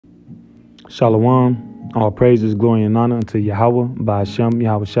Shalom. All praises, glory, and honor unto Yahweh, by Hashem,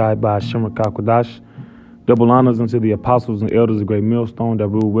 Yahweh Shai, by Hashem Rakakwadash. Double honors unto the apostles and elders of Great Millstone that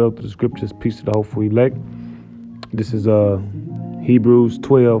rule well through the scriptures. Peace to the hopeful elect. This is Hebrews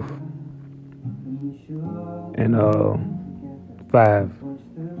 12 and 5.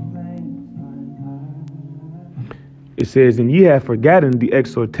 It says, "And ye have forgotten the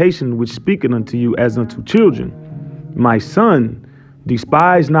exhortation which speaketh unto you as unto children. My son,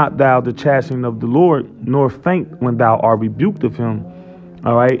 despise not thou the chastening of the Lord, nor faint when thou art rebuked of him."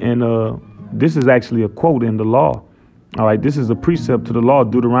 All right. And this is actually a quote in the law. All right. This is a precept to the law,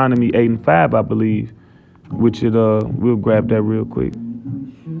 Deuteronomy 8 and 5, I believe, which we'll grab that real quick.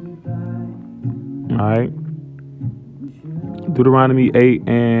 All right. Deuteronomy 8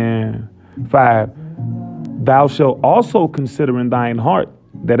 and 5. "Thou shalt also consider in thine heart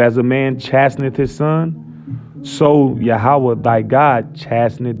that as a man chasteneth his son, so Yahweh thy God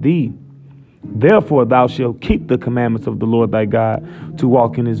chasteneth thee. Therefore thou shalt keep the commandments of the Lord thy God, to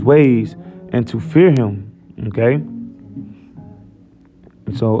walk in his ways and to fear him." Okay.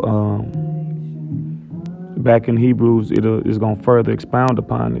 So back in Hebrews, it is going to further expound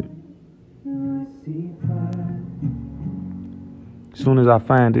upon it. As soon as I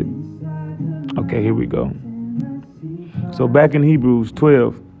find it. Okay, here we go. So back in Hebrews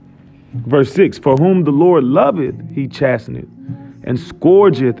 12, verse 6, "For whom the Lord loveth, he chasteneth, and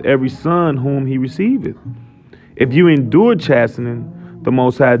scourgeth every son whom he receiveth. If you endure chastening, the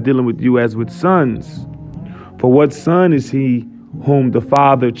Most High dealing with you as with sons. For what son is he whom the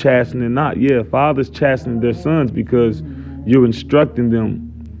Father chasteneth not?" Yeah, fathers chastening their sons because you're instructing them.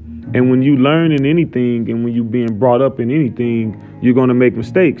 And when you learn in anything and when you're being brought up in anything, you're going to make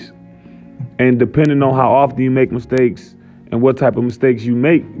mistakes. And depending on how often you make mistakes and what type of mistakes you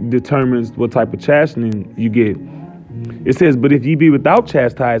make determines what type of chastening you get. It says, "But if ye be without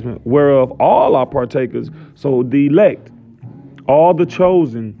chastisement, whereof all are partakers," so the elect, all the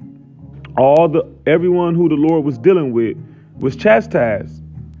chosen, everyone who the Lord was dealing with was chastised.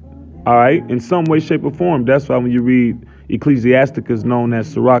 All right, in some way, shape, or form. That's why when you read Ecclesiasticus, known as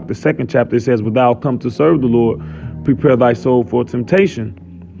Sirach, the 2nd chapter, it says, "When thou come to serve the Lord, prepare thy soul for temptation."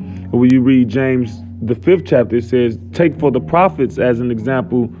 Or when you read James, the 5th chapter, it says, "Take for the prophets as an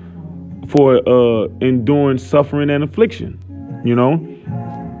example for enduring suffering and affliction." You know,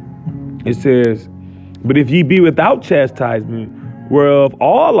 it says, "But if ye be without chastisement, whereof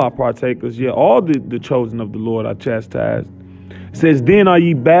all are partakers," yeah, all the chosen of the Lord are chastised. It says, "Then are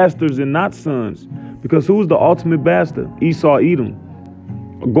ye bastards and not sons." Because who's the ultimate bastard? Esau, Edom.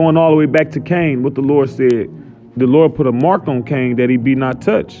 Going all the way back to Cain, what the Lord said, the Lord put a mark on Cain that he be not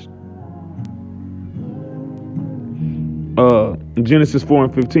touched. Genesis 4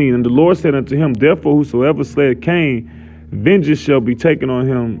 and 15. "And the Lord said unto him, Therefore whosoever slayeth Cain, vengeance shall be taken on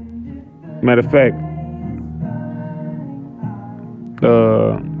him." Matter of fact,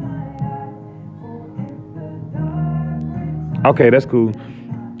 okay, that's cool.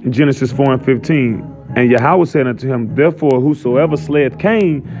 Genesis 4 and 15. "And Yahweh said unto him, Therefore whosoever slayeth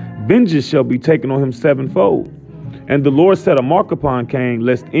Cain, vengeance shall be taken on him sevenfold. And the Lord set a mark upon Cain,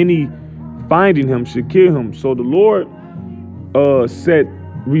 lest any finding him should kill him." So the Lord set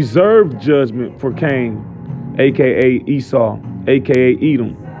reserved judgment for Cain, aka Esau, aka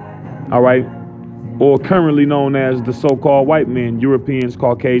Edom. All right, or currently known as the so-called white men, Europeans,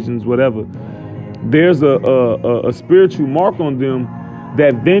 Caucasians, whatever. There's a spiritual mark on them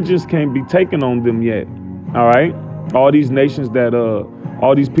that vengeance can't be taken on them yet. All right, all these nations that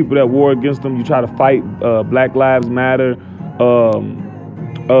all these people that war against them, you try to fight Black Lives Matter,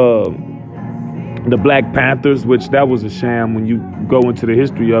 the Black Panthers, which that was a sham when you go into the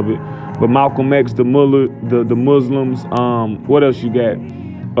history of it. But Malcolm X, the Muslims, what else you got?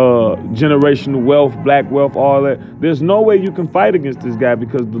 Generational wealth, black wealth, all that. There's no way you can fight against this guy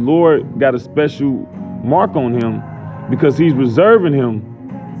because the Lord got a special mark on him because he's reserving him.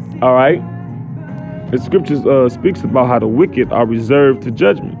 All right. The scriptures speaks about how the wicked are reserved to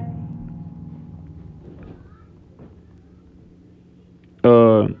judgment.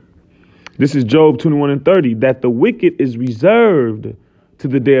 This is Job 21 and 30, "That the wicked is reserved to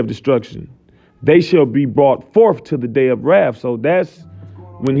the day of destruction. They shall be brought forth to the day of wrath." So that's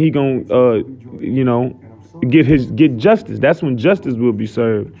when he gonna, get justice. That's when justice will be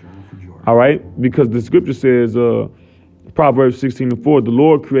served. All right, because the scripture says, Proverbs 16 and 4, "The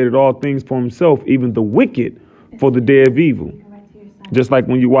Lord created all things for himself, even the wicked for the day of evil." Just like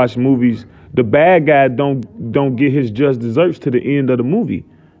when you watch movies, the bad guy don't get his just desserts to the end of the movie.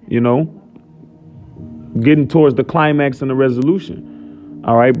 You know, getting towards the climax and the resolution.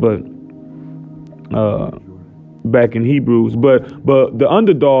 All right, but back in Hebrews. But the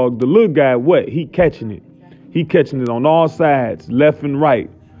underdog, the little guy, what? He catching it. He catching it on all sides, left and right.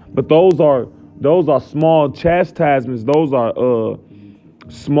 But those are small chastisements. Those are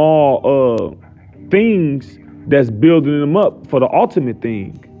small things that's building them up for the ultimate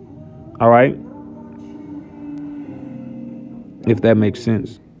thing. All right? If that makes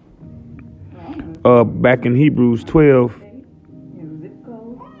sense. Back in Hebrews 12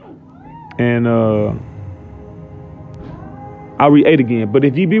 and I'll read 8 again. But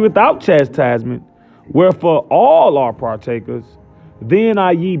if ye be without chastisement, wherefore all are partakers, then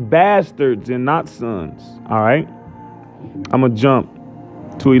are ye bastards and not sons. All right. I'm going to jump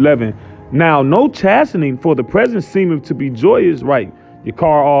to 11. Now, no chastening for the present seemeth to be joyous, right? Your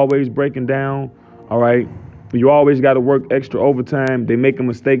car always breaking down. All right. You always got to work extra overtime. They making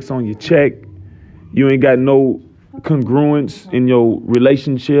mistakes on your check. You ain't got no congruence in your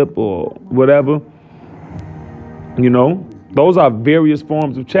relationship or whatever. You know, those are various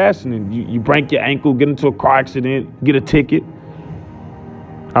forms of chastening. You break your ankle, get into a car accident, get a ticket.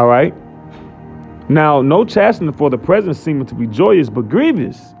 All right. Now, no chastening for the present seemeth to be joyous, but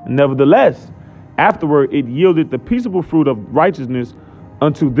grievous. Nevertheless, afterward it yielded the peaceable fruit of righteousness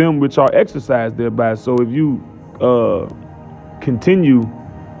unto them which are exercised thereby. So if you continue,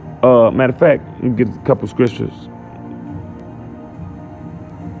 matter of fact, let me get a couple scriptures.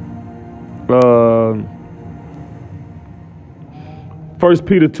 1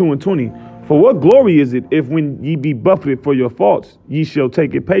 Peter 2:20. For what glory is it if when ye be buffeted for your faults, ye shall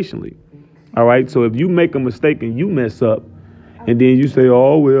take it patiently? All right. So if you make a mistake and you mess up, and then you say,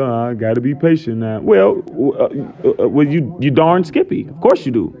 oh, well, I got to be patient now. Well, you darn skippy. Of course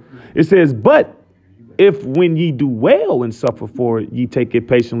you do. It says, but if when ye do well and suffer for it, ye take it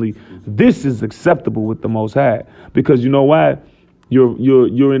patiently, this is acceptable with the Most High. Because you know why?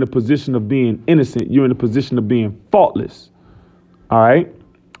 You're in a position of being innocent. You're in a position of being faultless. All right.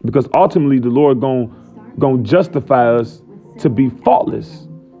 Because ultimately the Lord gonna justify us to be faultless.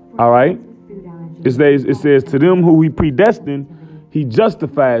 All right. It says to them who he predestined, he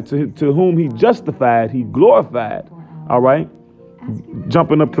justified. To whom he justified, he glorified. All right.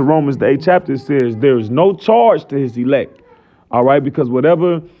 Jumping up to Romans, the 8th chapter, it says there is no charge to his elect. All right. Because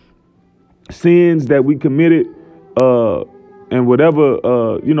whatever sins that we committed and whatever,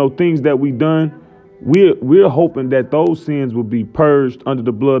 things that we done, we're hoping that those sins will be purged under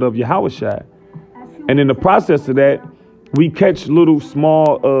the blood of Yahushua. And in the process of that, we catch little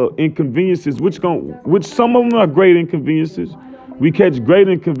small inconveniences, which some of them are great inconveniences. We catch great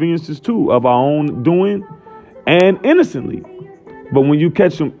inconveniences too of our own doing and innocently. But when you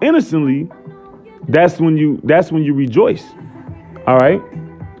catch them innocently, that's when you rejoice. All right,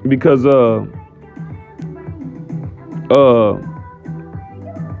 because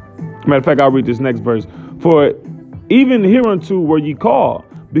matter of fact, I'll read this next verse. For even hereunto were ye called,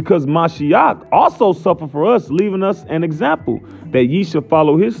 because Mashiach also suffered for us, leaving us an example that ye shall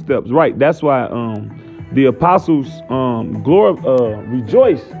follow his steps. Right. That's why the apostles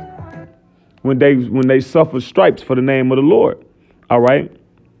rejoiced when they suffered stripes for the name of the Lord. All right.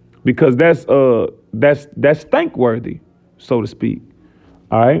 Because that's thankworthy, so to speak.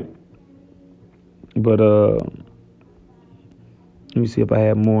 All right. But let me see if I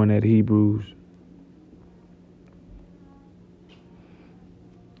have more in that Hebrews.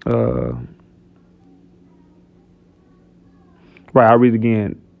 Right, I'll read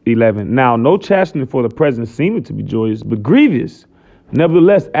again. 11. Now, no chastening for the present seemeth to be joyous, but grievous.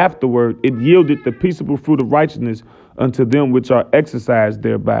 Nevertheless, afterward, it yielded the peaceable fruit of righteousness unto them which are exercised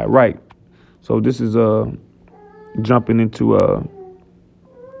thereby. Right. So this is jumping into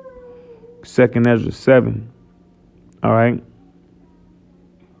 2nd Ezra 7. All right.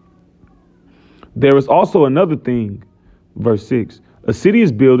 There is also another thing, verse 6. A city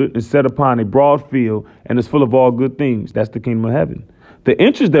is builded and set upon a broad field and is full of all good things. That's the kingdom of heaven. The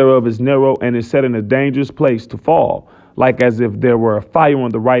entrance thereof is narrow and is set in a dangerous place to fall, like as if there were a fire on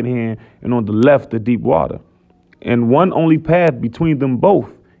the right hand and on the left the deep water. And one only path between them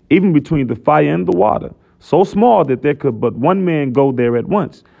both, even between the fire and the water, so small that there could but one man go there at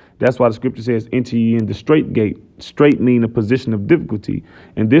once. That's why the scripture says, enter ye in the straight gate. Straight mean a position of difficulty.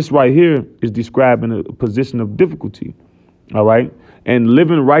 And this right here is describing a position of difficulty. All right. And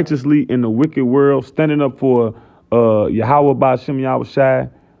living righteously in the wicked world, standing up for Yahweh Ba'Shem Yahushai,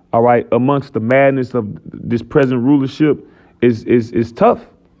 all right, amongst the madness of this present rulership is tough.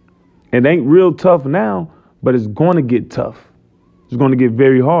 It ain't real tough now, but it's going to get tough. It's going to get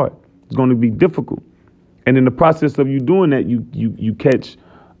very hard. It's going to be difficult. And in the process of you doing that, you catch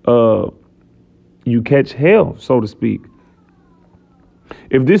hell, so to speak.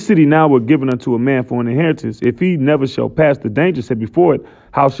 If this city now were given unto a man for an inheritance, if he never shall pass the danger set before it,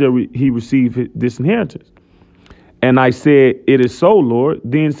 how shall he receive this inheritance? And I said, it is so, Lord.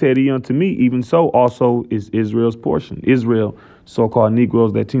 Then said he unto me, even so also is Israel's portion. Israel, so-called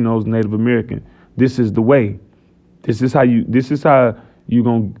Negroes, Latinos, Native American. This is the way. This is how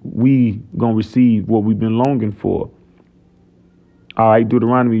we gonna receive what we've been longing for. All right,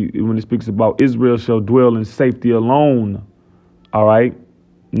 Deuteronomy, when it speaks about Israel shall dwell in safety alone. All right,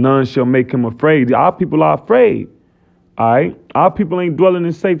 none shall make him afraid. Our people are afraid. All right, our people ain't dwelling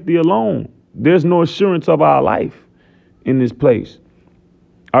in safety alone. There's no assurance of our life in this place.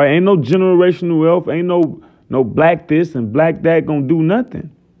 All right, ain't no generational wealth, ain't no black this and black that gonna do nothing.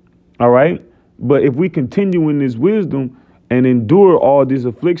 All right, but if we continue in this wisdom and endure all this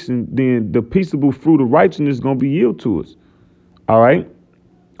affliction, then the peaceable fruit of righteousness is gonna be yielded to us. All right,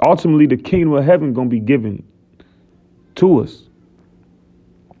 ultimately the kingdom of heaven gonna be given to us.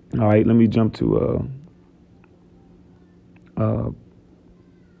 All right, let me jump to 1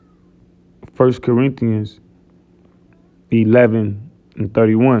 Corinthians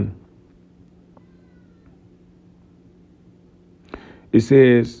 11:31. It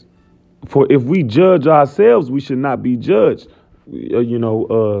says, for if we judge ourselves, we should not be judged.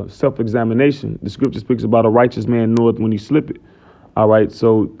 Self-examination. The scripture speaks about a righteous man knoweth when he slippeth. All right.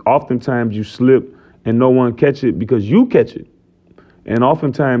 So oftentimes you slip and no one catch it because you catch it. And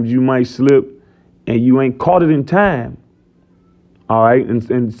oftentimes you might slip and you ain't caught it in time. All right.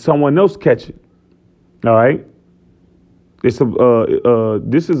 And someone else catch it. All right. This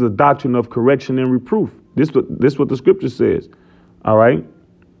is a doctrine of correction and reproof. This what the scripture says. All right.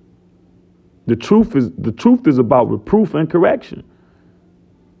 The truth is about reproof and correction.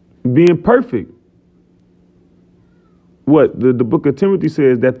 Being perfect. What the book of Timothy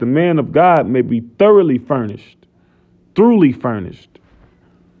says, that the man of God may be thoroughly furnished. All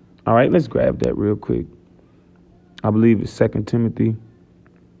right, let's grab that real quick. I believe it's 2 Timothy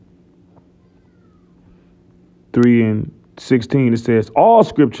 3:16. It says, all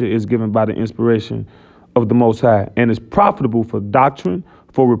scripture is given by the inspiration of the Most High and is profitable for doctrine,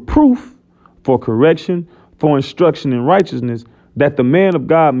 for reproof, for correction, for instruction in righteousness, that the man of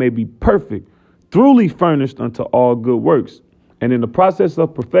God may be perfect, thoroughly furnished unto all good works. And in the process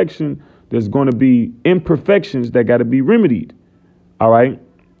of perfection, there's going to be imperfections that got to be remedied. All right.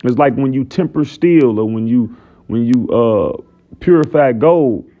 It's like when you temper steel or when you purify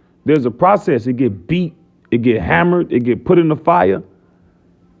gold, there's a process. It get beat, it get hammered, it get put in the fire.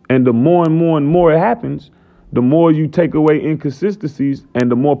 And the more and more it happens, the more you take away inconsistencies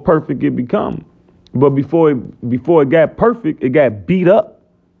and the more perfect it becomes. But before it got perfect, it got beat up.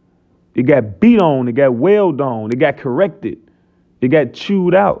 It got beat on. It got wailed on. It got corrected. It got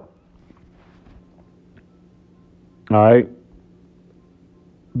chewed out. All right.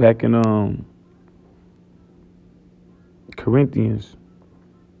 Back in Corinthians.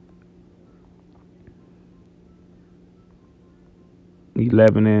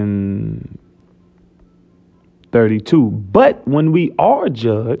 (11:32). But when we are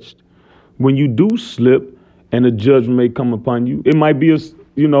judged, when you do slip and a judgment may come upon you, it might be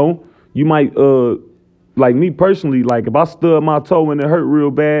you might, like me personally, like if I stub my toe and it hurt real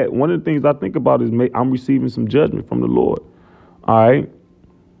bad, one of the things I think about is I'm receiving some judgment from the Lord. All right.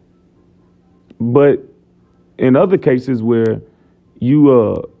 But in other cases where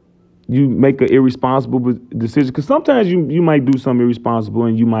you make an irresponsible decision, because sometimes you might do something irresponsible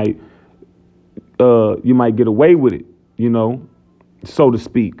and you might get away with it, so to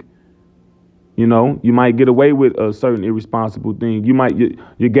speak. You might get away with a certain irresponsible thing.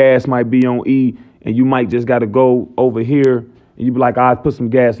 Your gas might be on E and you might just got to go over here and you be like, I'll put some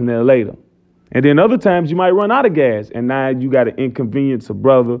gas in there later. And then other times you might run out of gas and now you got to inconvenience a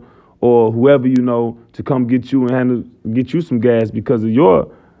brother or whoever to come get you and get you some gas because of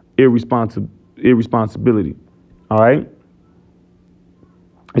your irresponsibility. All right.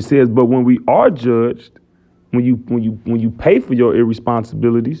 It says, but when we are judged, when you pay for your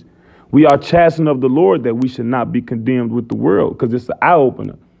irresponsibilities, we are chastened of the Lord that we should not be condemned with the world, because it's an eye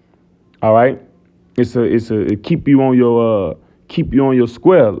opener. All right. It keep you on your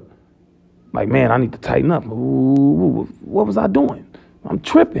square. Like, man, I need to tighten up. Ooh, what was I doing? I'm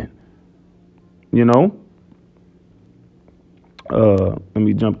tripping. Let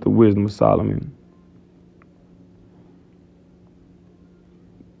me jump to Wisdom of Solomon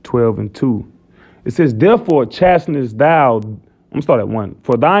 12:2. It says, therefore chastenest thou. I'm gonna start at 1.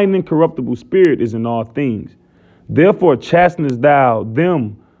 For thine incorruptible spirit is in all things. Therefore chastenest thou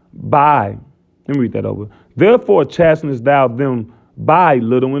them by. Let me read that over. Therefore chastenest thou them by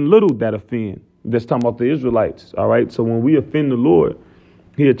little and little that offend. That's talking about the Israelites. All right. So when we offend the Lord,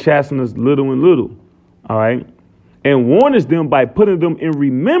 He'll chasten us little and little. All right. And warns them by putting them in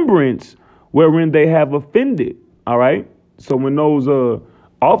remembrance wherein they have offended. All right. So when those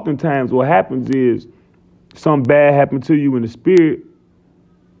oftentimes what happens is something bad happened to you in the spirit,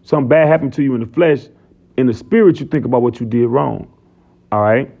 something bad happened to you in the flesh. In the spirit, you think about what you did wrong. All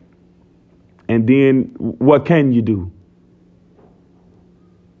right. And then what can you do?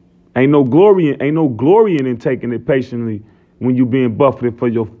 Ain't no glorying in taking it patiently when you're being buffeted for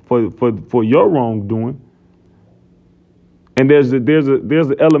your wrongdoing. And there's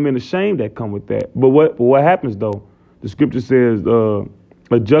an element of shame that come with that. But what happens though? The scripture says a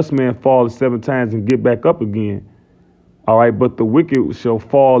just man falls 7 times and get back up again. All right, but the wicked shall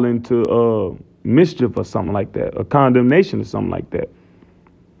fall into mischief or something like that, a condemnation or something like that.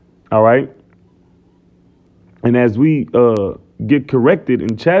 All right. And as we get corrected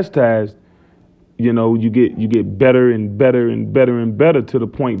and chastised, you know, you get better and better and better and better to the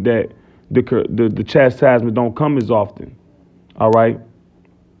point that the chastisement don't come as often. All right.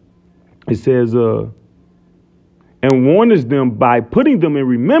 It says, and warns them by putting them in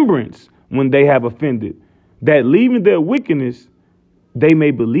remembrance when they have offended, that leaving their wickedness, they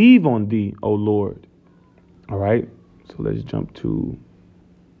may believe on thee, O Lord. All right. So let's jump to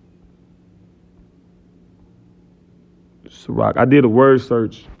Sirach. I did a word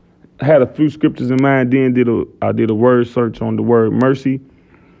search. I had a few scriptures in mind, then I did a word search on the word mercy,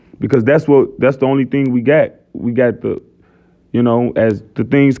 because that's the only thing we got. We got the, you know, as the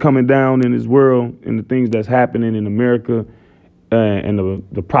things coming down in this world and the things that's happening in America and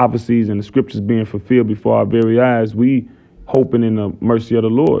the prophecies and the scriptures being fulfilled before our very eyes, we hoping in the mercy of the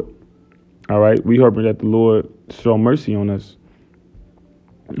Lord. All right. We hoping that the Lord show mercy on us.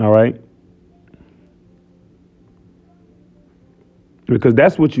 All right. Because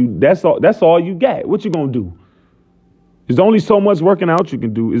that's all you got. What you gonna do? There's only so much working out you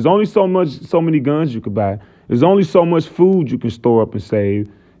can do. There's only so many guns you could buy. There's only so much food you can store up and save.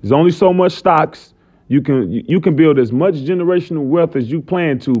 There's only so much stocks you can build as much generational wealth as you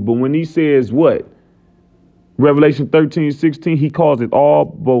plan to. But when he says what? Revelation 13:16, he calls it all,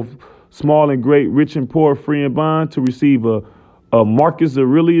 both small and great, rich and poor, free and bond, to receive a Marcus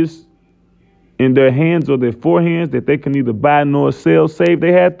Aurelius in their hands or their forehands, that they can neither buy nor sell, save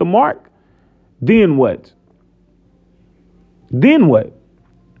they had the mark. Then what? Then what?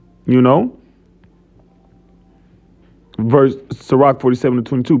 You know? Verse Sirach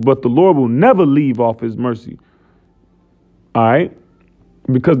 47:22. But the Lord will never leave off his mercy. All right?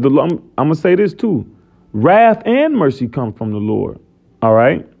 Because I'm gonna say this too. Wrath and mercy come from the Lord. All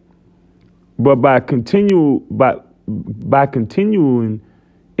right? But by continuing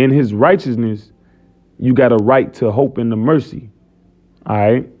in his righteousness, you got a right to hope in the mercy. All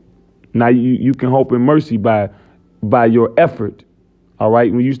right. Now you can hope in mercy by your effort. All right.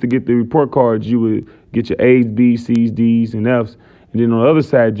 When you used to get the report cards, you would get your A's, B's, C's, D's, and F's. And then on the other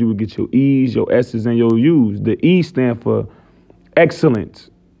side, you would get your E's, your S's, and your U's. The E stand for excellence,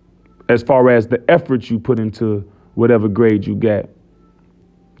 as far as the effort you put into whatever grade you got.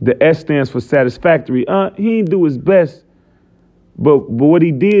 The S stands for satisfactory. He didn't do his best, but what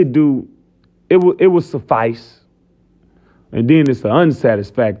he did do, it will suffice. And then it's the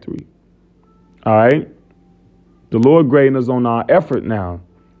unsatisfactory. All right. The Lord grading us on our effort now.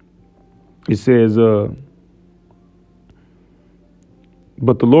 It says, but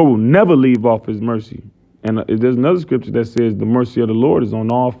the Lord will never leave off his mercy. And there's another scripture that says the mercy of the Lord is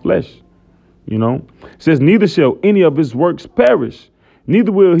on all flesh. You know, it says, neither shall any of his works perish,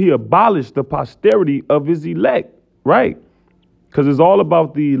 neither will he abolish the posterity of his elect. Right. Because it's all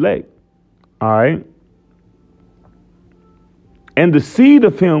about the elect. All right. And the seed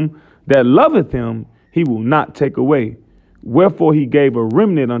of him that loveth him, he will not take away. Wherefore he gave a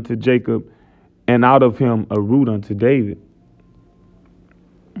remnant unto Jacob, and out of him a root unto David.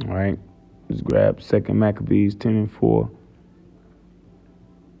 All right. Let's grab 2 Maccabees 10:4.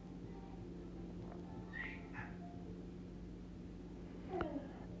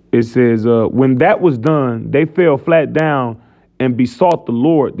 It says, when that was done, they fell flat down and besought the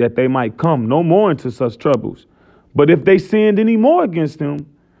Lord that they might come no more into such troubles. But if they sinned any more against him,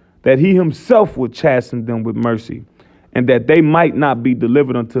 that he himself would chasten them with mercy, and that they might not be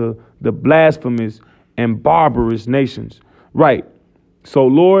delivered unto the blasphemous and barbarous nations. Right. So,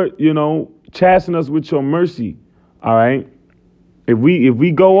 Lord, you know, chasten us with your mercy. All right. If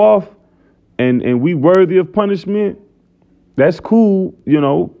we go off and we worthy of punishment, that's cool, you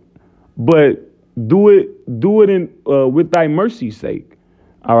know, but do it in with thy mercy's sake.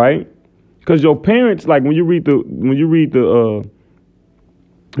 All right. Because your parents, like when you read the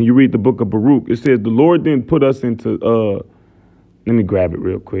book of Baruch, it says the Lord didn't put us into Let me grab it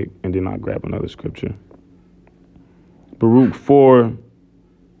real quick, and then I'll grab another scripture. Baruch 4,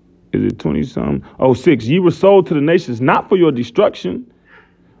 is it 20-something? Oh, 6. Ye were sold to the nations, not for your destruction,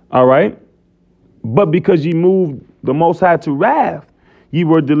 all right, but because ye moved the Most High to wrath, ye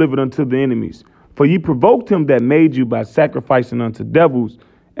were delivered unto the enemies. For ye provoked him that made you by sacrificing unto devils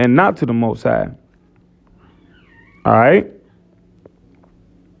and not to the Most High. All right.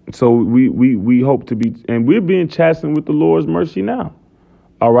 So we hope to be, and we're being chastened with the Lord's mercy now.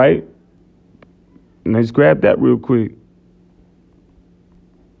 All right. And let's grab that real quick.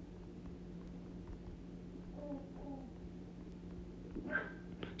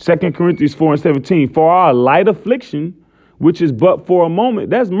 Second Corinthians 4:17. For our light affliction, which is but for a moment,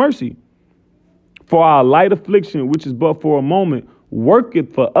 that's mercy. For our light affliction, which is but for a moment,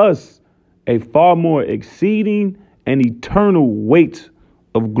 worketh for us a far more exceeding and eternal weight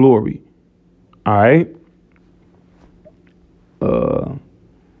of glory. All right.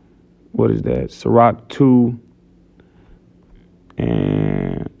 What is that? Sirach 2.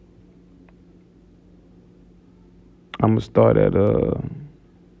 And I'm going to start at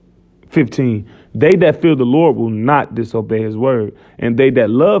 15. They that fear the Lord will not disobey his word, and they that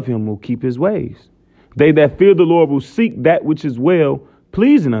love him will keep his ways. They that fear the Lord will seek that which is well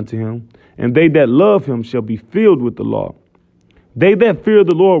pleasing unto him, and they that love him shall be filled with the law. They that fear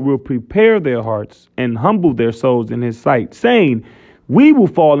the Lord will prepare their hearts and humble their souls in his sight, saying, we will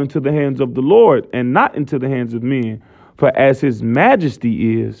fall into the hands of the Lord and not into the hands of men. For as his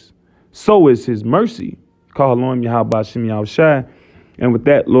majesty is, so is his mercy. Call on Yahweh Shem Yahushai. And with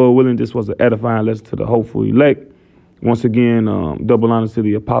that, Lord willing, this was an edifying lesson to the hopeful elect. Once again, double honors to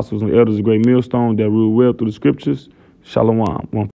the apostles and elders of Great Millstone that rule well through the scriptures. Shalom.